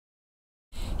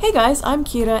Hey guys, I'm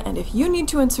Kira, and if you need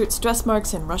to insert stress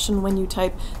marks in Russian when you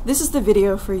type, this is the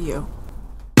video for you.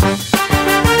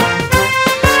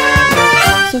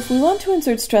 So if we want to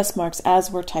insert stress marks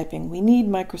as we're typing, we need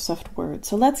Microsoft Word.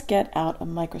 So let's get out a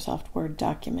Microsoft Word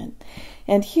document.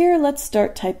 And here, let's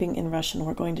start typing in Russian.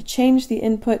 We're going to change the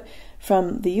input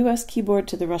from the US keyboard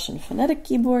to the Russian phonetic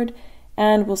keyboard,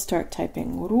 and we'll start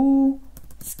typing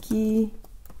Ruski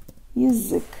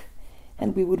язык.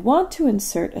 And we would want to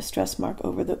insert a stress mark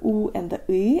over the U and the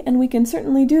I, and we can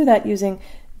certainly do that using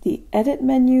the Edit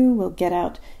menu. We'll get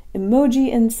out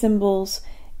Emoji and Symbols,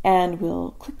 and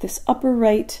we'll click this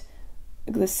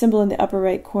symbol in the upper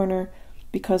right corner,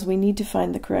 because we need to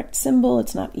find the correct symbol.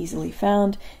 It's not easily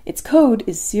found. Its code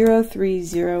is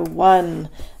 0301.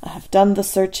 I have done the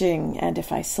searching, and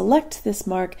if I select this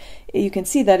mark, you can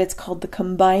see that it's called the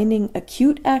combining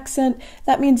acute accent.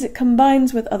 That means it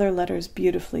combines with other letters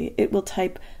beautifully. It will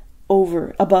type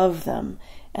above them,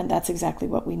 and that's exactly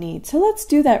what we need. So let's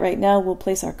do that right now. We'll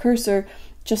place our cursor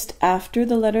just after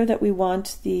the letter that we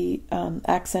want the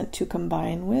accent to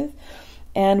combine with,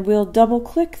 and we'll double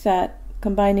click that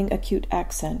combining acute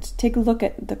accent. Take a look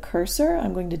at the cursor.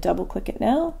 I'm going to double click it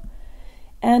now,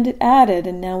 and it added,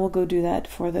 and now we'll go do that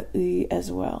for the I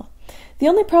as well. The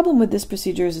only problem with this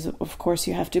procedure is, of course,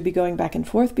 you have to be going back and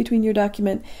forth between your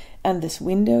document and this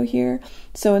window here.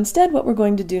 So instead, what we're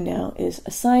going to do now is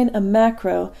assign a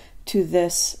macro to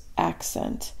this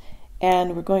accent,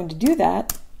 and we're going to do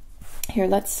that. Here,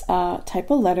 let's type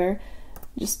a letter.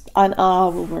 Just an A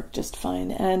will work just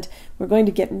fine. And we're going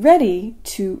to get ready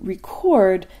to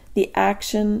record the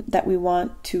action that we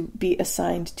want to be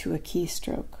assigned to a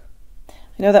keystroke. I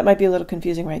know that might be a little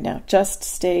confusing right now. Just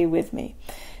stay with me.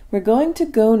 We're going to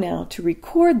go now to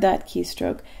record that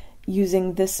keystroke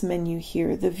using this menu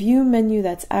here, the View menu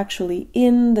that's actually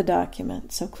in the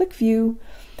document. So click View,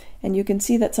 and you can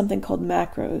see that something called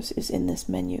Macros is in this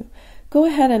menu. Go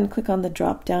ahead and click on the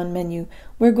drop-down menu.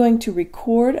 We're going to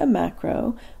record a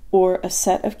macro or a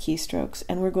set of keystrokes,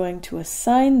 and we're going to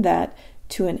assign that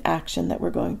to an action that we're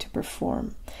going to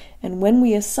perform. And when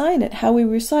we assign it, how we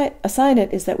assign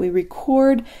it is that we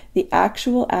record the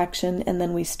actual action and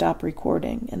then we stop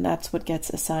recording, and that's what gets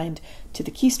assigned to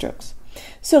the keystrokes.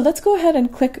 So let's go ahead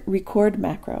and click Record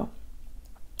Macro.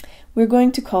 We're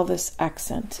going to call this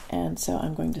accent, and so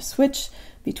I'm going to switch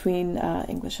between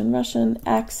English and Russian.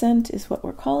 Accent is what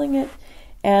we're calling it,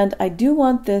 and I do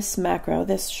want this macro,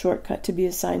 this shortcut, to be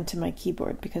assigned to my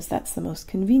keyboard because that's the most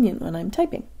convenient when I'm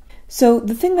typing. So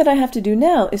the thing that I have to do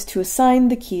now is to assign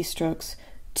the keystrokes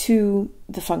to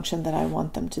the function that I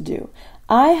want them to do.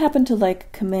 I happen to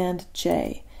like Command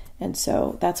J, and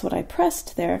so that's what I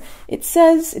pressed there. It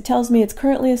tells me it's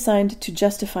currently assigned to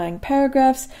justifying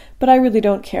paragraphs, but I really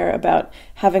don't care about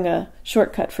having a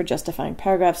shortcut for justifying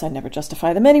paragraphs. I never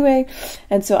justify them anyway,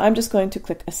 and so I'm just going to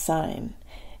click Assign.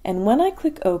 And when I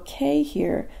click OK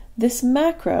here, this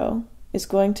macro is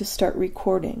going to start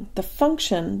recording. The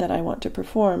function that I want to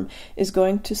perform is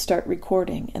going to start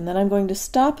recording, and then I'm going to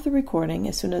stop the recording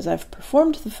as soon as I've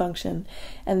performed the function,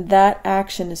 and that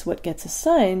action is what gets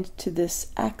assigned to this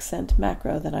accent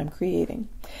macro that I'm creating.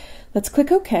 Let's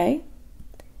click OK,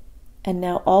 and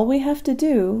now all we have to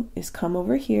do is come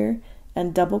over here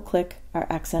and double click our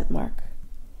accent mark.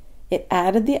 It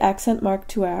added the accent mark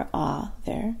to our A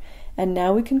there, and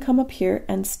now we can come up here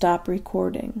and stop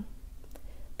recording.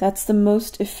 That's the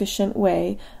most efficient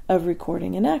way of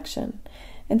recording an action.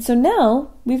 And so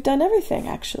now we've done everything,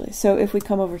 actually. So if we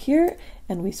come over here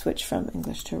and we switch from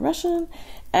English to Russian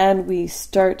and we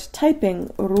start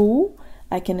typing Ru,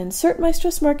 I can insert my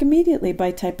stress mark immediately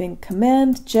by typing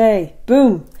Command J.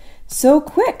 Boom! So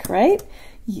quick, right?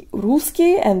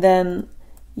 Ruski and then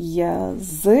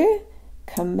язык,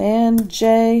 Command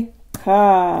J,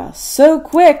 Ka. So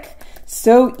quick,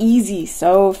 so easy,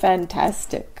 so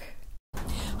fantastic.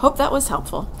 Hope that was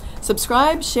helpful.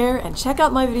 Subscribe, share, and check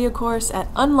out my video course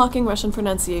at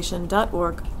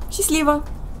unlockingrussianpronunciation.org. Счастливо!